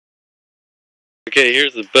Okay,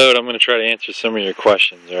 here's the boat. I'm going to try to answer some of your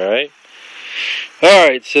questions, alright?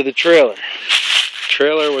 Alright, so the trailer.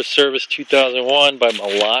 Trailer was serviced 2001 by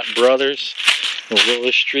Malott Brothers in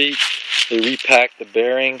Willow Street. They repacked the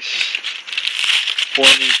bearings for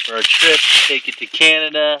me for our trip to take it to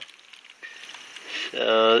Canada.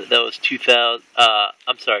 So that was 2010.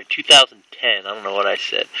 I don't know what I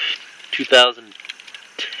said.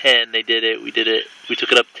 2010 they did it. We did it. We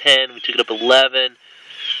took it up 10. We took it up 11.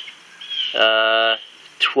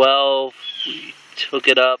 12. We took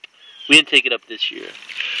it up. We didn't take it up this year.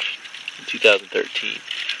 In 2013.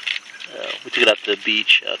 We took it out to the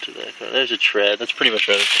beach. Out to the. There's a tread. That's pretty much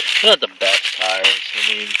right. They're not the best tires.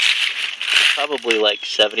 I mean, probably like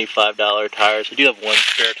 $75 tires. I do have one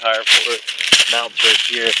spare tire for it. Mounts right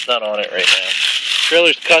here. It's not on it right now.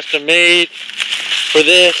 Trailer's custom made for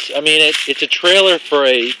this. I mean, it's a trailer for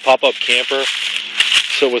a pop-up camper,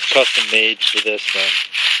 so it was custom made for this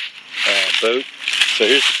boat. So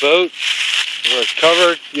here's the boat where it's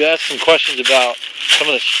covered. You asked some questions about some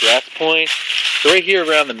of the stress points. So right here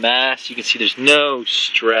around the mast, you can see there's no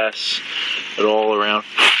stress at all around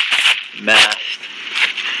the mast.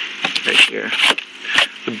 Right here.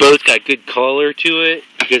 The boat's got good color to it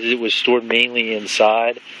because it was stored mainly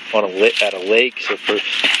inside on at a lake. So for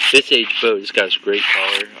this age boat, it's got great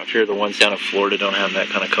color. Up here, the ones down in Florida don't have that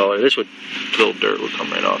kind of color. This would, little dirt would come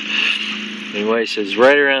right off. Anyway, it says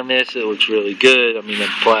right around this, it looks really good. I mean, the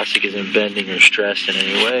plastic isn't bending or stressed in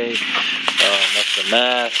any way. That's the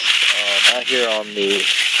mast. Out here on the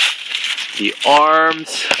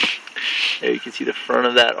arms, there you can see the front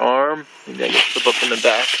of that arm. Maybe I can flip up in the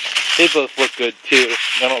back. They both look good too.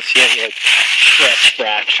 I don't see any like stress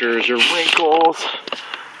fractures or wrinkles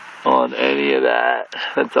on any of that.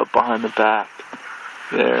 That's up behind the back.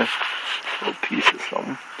 There, a little piece of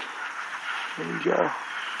something. There you go.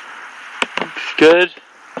 Looks good.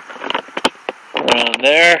 Around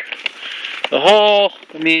there. The hull,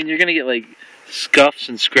 I mean, you're gonna get like scuffs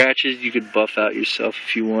and scratches. You could buff out yourself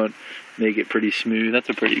if you want. Make it pretty smooth. That's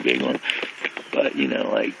a pretty big one. But you know,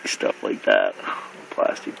 like stuff like that.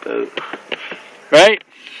 Plastic boat, right?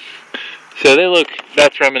 So they look,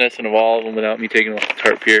 that's reminiscent of all of them without me taking off the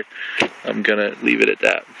tarp here. I'm gonna leave it at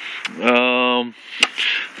that.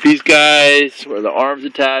 These guys, where the arms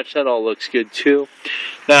attached, that all looks good too.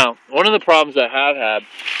 Now, one of the problems I have had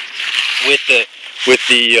with the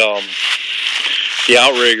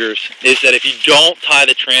outriggers is that if you don't tie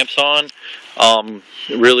the tramps on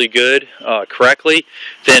really good, correctly,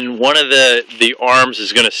 then one of the arms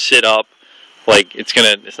is gonna sit up. Like it's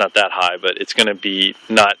not that high, but it's gonna be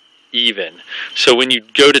not even. So when you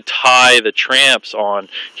go to tie the tramps on,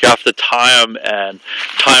 you have to tie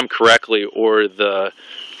them correctly, or the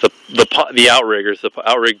outriggers, the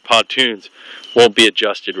outrig pontoons won't be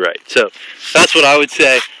adjusted right. So that's what I would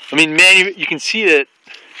say. I mean, you can see that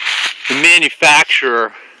the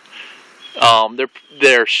manufacturer,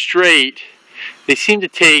 they're straight. They seem to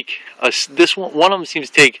take one of them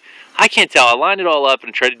seems to take. I can't tell. I lined it all up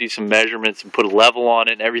and tried to do some measurements and put a level on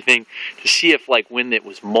it and everything to see if, like, when it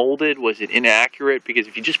was molded, was it inaccurate? Because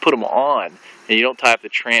if you just put them on and you don't tie up the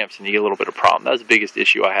tramps, and you get a little bit of problem. That was the biggest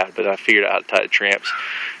issue I had, but I figured out how to tie the tramps,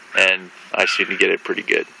 and I seem to get it pretty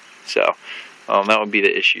good. So that would be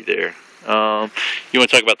the issue there. You want to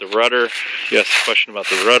talk about the rudder? You asked a question about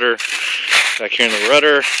the rudder. Back here in the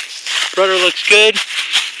rudder. Rudder looks good.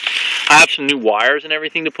 I have some new wires and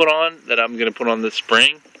everything to put on that I'm going to put on the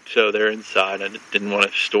spring. So they're inside. I didn't want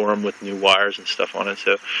to store them with new wires and stuff on it.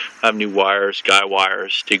 So I have new wires, guy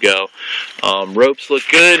wires to go. Ropes look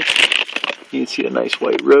good. You can see a nice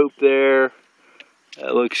white rope there.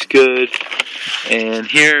 That looks good. And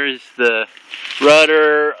here's the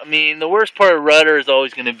rudder. I mean, the worst part of rudder is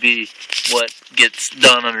always going to be what gets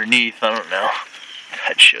done underneath. I don't know if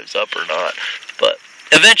that shows up or not. But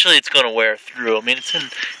eventually it's going to wear through. I mean, it's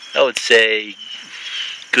in, I would say,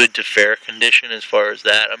 good to fair condition as far as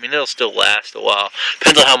that. I mean, it'll still last a while.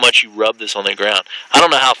 Depends on how much you rub this on the ground. I don't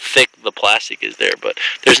know how thick the plastic is there, but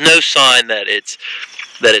there's no sign that it's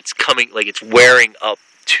coming, like it's wearing up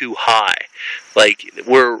too high. Like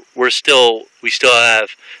we still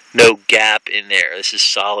have no gap in there. This is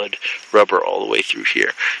solid rubber all the way through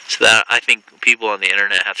here. So that, I think people on the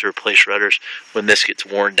internet have to replace rudders when this gets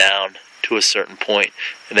worn down to a certain point,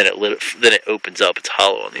 and then it opens up. It's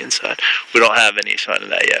hollow on the inside. We don't have any sign of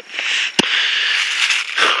that yet.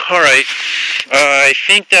 All right, I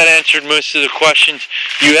think that answered most of the questions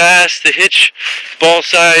you asked. The hitch ball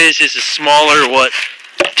size is a smaller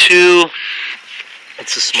 2.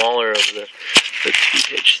 It's the smaller of the 2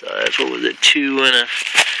 hitch size. What was it? 2 and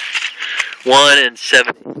 1 and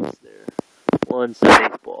 7/8 there. 1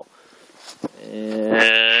 7/8 ball.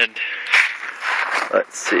 And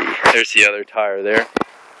Let's see. There's the other tire there.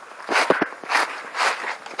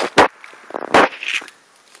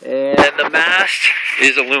 And the mast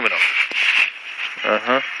is aluminum.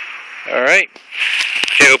 Alright.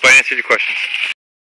 Okay, hope I answered your questions.